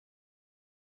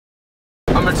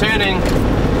I'm returning,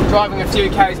 driving a few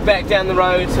k's back down the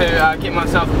road to get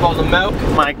myself a bowl of milk.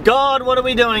 My God, what are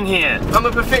we doing here? I'm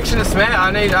a perfectionist, man.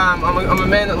 I'm a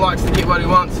man that likes to get what he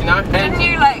wants, you know. And didn't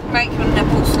you like make your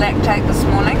nipples lactate this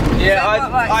morning? yeah,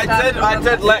 I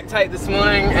did lactate this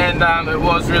morning, and it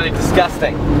was really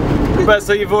disgusting. But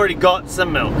so you've already got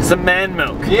some milk, some man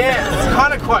milk. Yeah, it's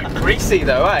kind of quite greasy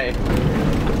though, eh?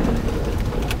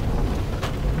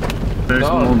 Very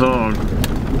small dog.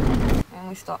 And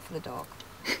we stop for the dog.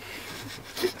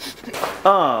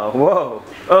 Oh, whoa.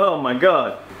 Oh my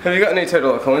God. Have you got any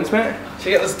 $2 coins, mate?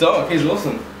 Check out this dog, he's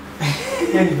awesome.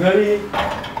 Hey buddy.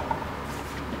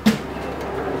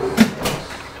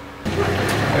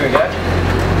 There we go.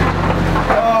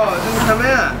 Oh, it didn't come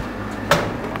out.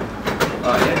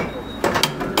 Oh yeah.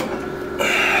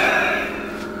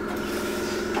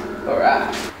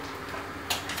 Alright.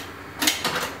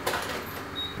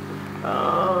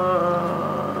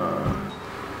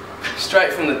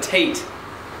 Straight from the teat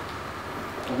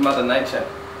of Mother Nature.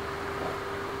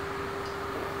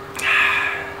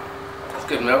 That's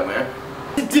good milk, man.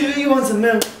 Do you want some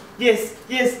milk? Yes,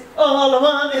 yes. All I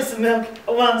want is some milk.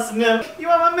 I want some milk. You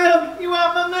want my milk? You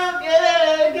want my milk?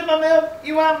 Yeah, get my milk.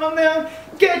 You want my milk?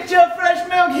 Get your fresh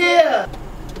milk here.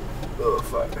 Oh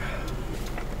fuck.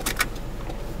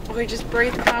 We just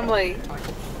breathe calmly.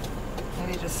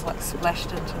 And he just like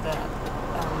splashed into the